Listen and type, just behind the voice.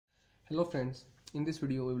Hello friends, in this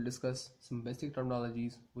video we will discuss some basic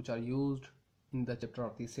terminologies which are used in the chapter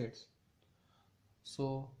of the sets.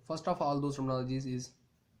 So first of all those terminologies is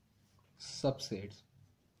subsets.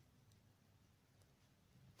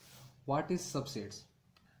 What is subsets?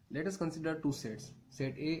 Let us consider two sets,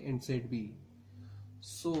 set A and set B.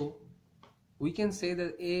 So we can say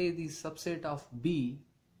that A is the subset of B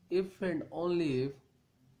if and only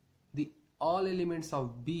if all elements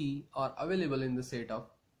of B are available in the set of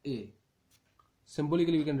A.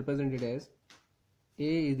 Symbolically we can represent it as A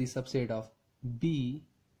is the subset of B.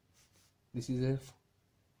 This is a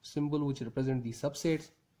symbol which represents the subsets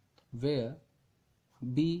where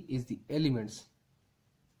B is the elements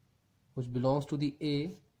which belongs to the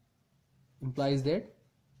A, implies that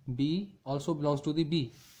B also belongs to the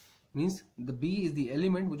B, means the B is the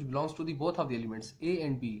element which belongs to the both of the elements A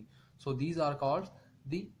and B. So these are called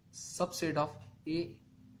the subset of A.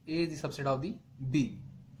 A is the subset of the B.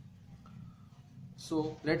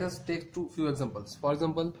 So let us take few examples. For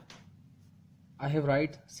example, I have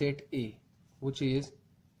write set A which is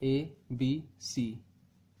A, B, C.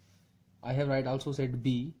 I have write also set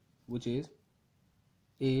B which is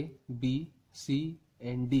A, B, C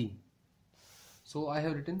and D. So I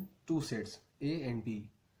have written two sets A and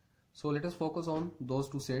B. So let us focus on those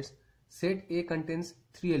two sets. Set A contains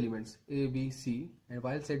three elements A, B, C, and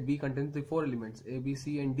while set B contains the four elements A, B,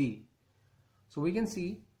 C and D. So we can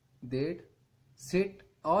see that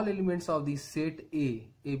all elements of the set A,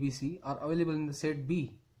 B, C are available in the set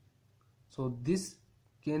B. So this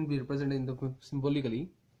can be represented in the symbolically.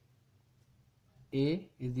 A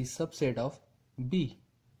is the subset of B.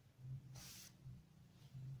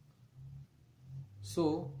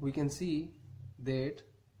 So we can see that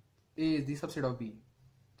A is the subset of B.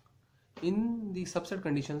 In the subset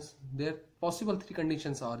conditions, there possible three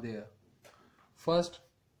conditions are there. First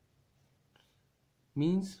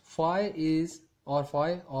means phi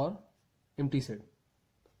or empty set.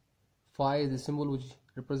 Phi is the symbol which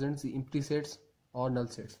represents the empty sets or null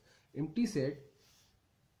sets. Empty set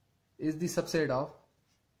is the subset of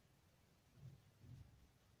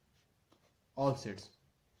all sets.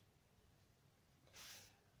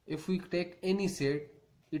 If we take any set,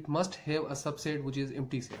 it must have a subset which is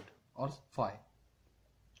empty set or phi.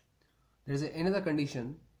 There is another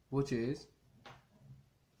condition which is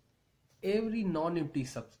every non-empty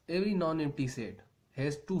set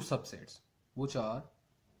has two subsets which are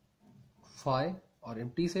phi or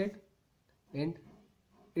empty set and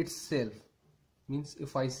itself. Means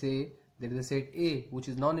if I say there is a set A which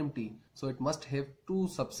is non-empty, so it must have two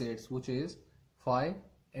subsets which is phi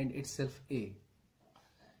and itself A.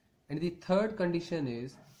 And the third condition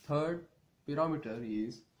is, third parameter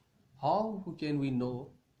is, how can we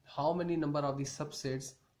know how many number of the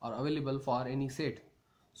subsets are available for any set?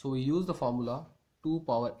 So we use the formula 2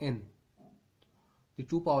 power n. The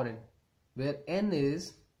 2 power n, where n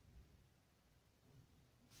is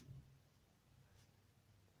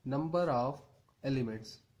number of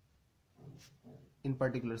elements in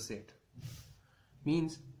particular set.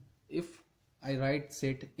 Means if I write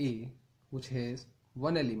set A which has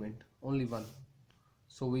one element, only one,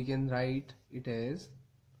 so we can write it as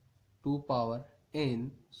 2 power n.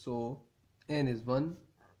 So n is 1,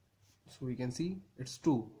 so we can see it's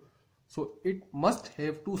 2. So it must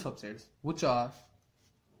have two subsets which are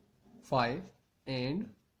phi and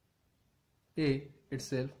A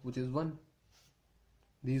itself which is 1.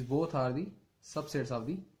 These both are the subsets of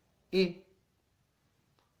the A.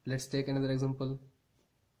 Let's take another example.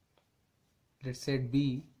 Let's say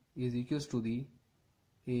B is equals to the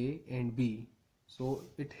A and B. So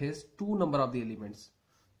it has two number of the elements.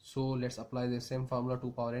 So let's apply the same formula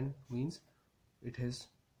 2 power n, means it has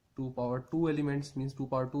 2 power 2 elements, means 2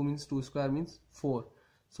 power 2 means 2 square means 4.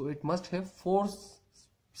 So it must have four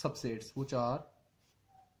subsets which are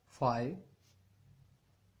phi,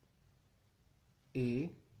 A,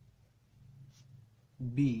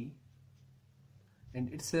 B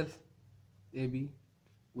and itself AB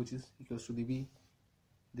which is equals to the B.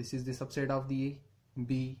 This is the subset of the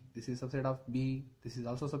B, this is subset of B, this is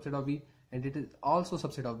also subset of B, and it is also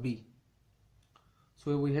subset of B.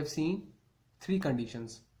 So we have seen three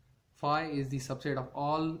conditions. Phi is the subset of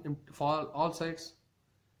all sets.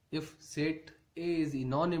 If set A is a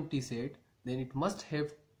non-empty set, then it must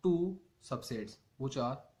have two subsets which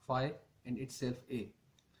are phi and itself A.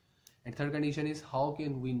 And third condition is how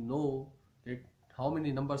can we know that how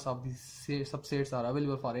many numbers of these subsets are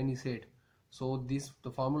available for any set. So the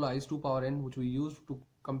formula is 2 power n which we use to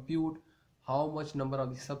compute how much number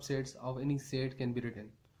of the subsets of any set can be written.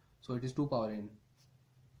 So it is 2 power n.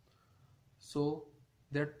 So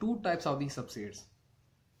there are two types of these subsets.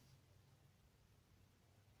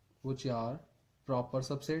 which are proper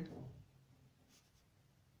subsets.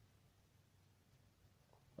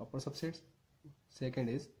 Second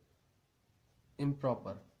is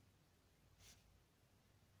improper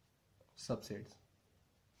subsets.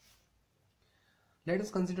 Let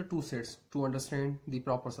us consider two sets to understand the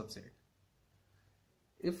proper subset.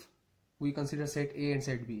 If we consider set A and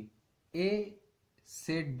set B, A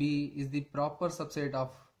set B is the proper subset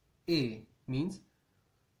of A, means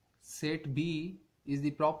set B is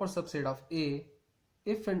the proper subset of A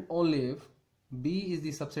if and only if B is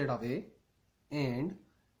the subset of A and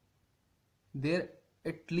there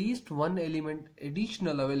at least one element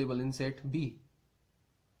additional available in set B.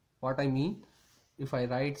 What I mean, if I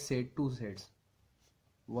write set two sets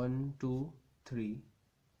 1, 2, 3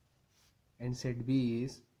 and set B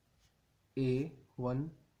is A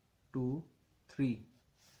 1, 2, 3.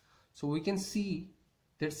 So we can see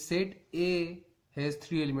that set A has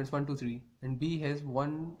 3 elements 1, 2, 3 and B has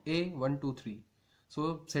 1A 1, 2, 3.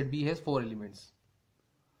 So set B has 4 elements.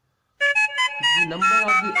 The number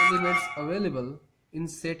of the elements available in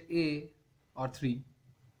set A are 3.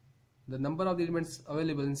 The number of the elements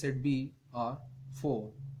available in set B are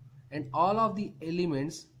 4. And all of the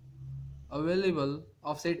elements available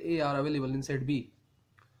of set A are available in set B.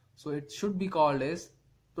 So it should be called as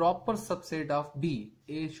proper subset of B.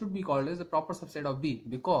 A should be called as a proper subset of B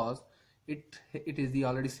because it is the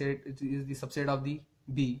already set, it is the subset of the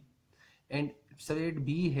B, and set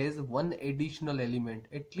B has one additional element,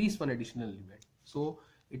 at least one additional element. So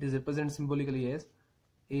it is represented symbolically as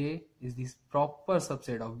A is the proper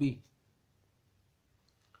subset of B.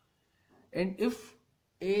 And if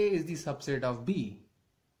A is the subset of B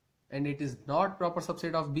and it is not proper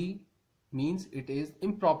subset of B, means it is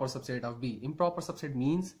improper subset of B. Improper subset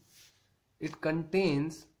means it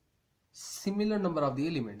contains similar number of the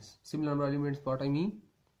elements. Similar number of elements, what I mean,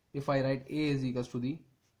 if I write A is equals to the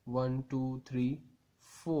 1, 2, 3,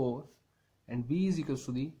 4 and B is equals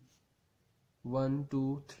to the 1,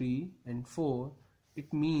 2, 3 and 4,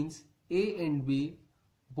 it means A and B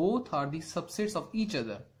both are the subsets of each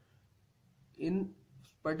other. In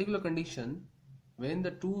particular condition, when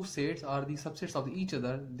the two sets are the subsets of each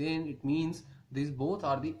other, then it means these both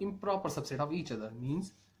are the improper subset of each other.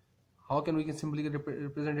 Means how can we simply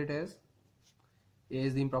represent it as A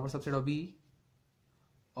is the improper subset of B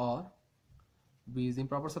or B is the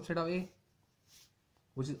improper subset of A,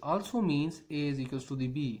 which is also means A is equals to the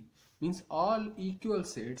B, means all equal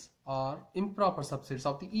sets are improper subsets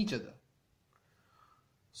of each other.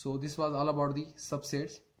 So this was all about the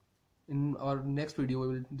subsets. In our next video we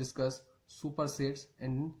will discuss supersets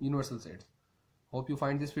and universal sets. Hope you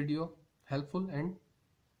find this video helpful and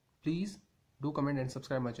please do comment and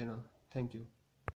subscribe my channel. Thank you.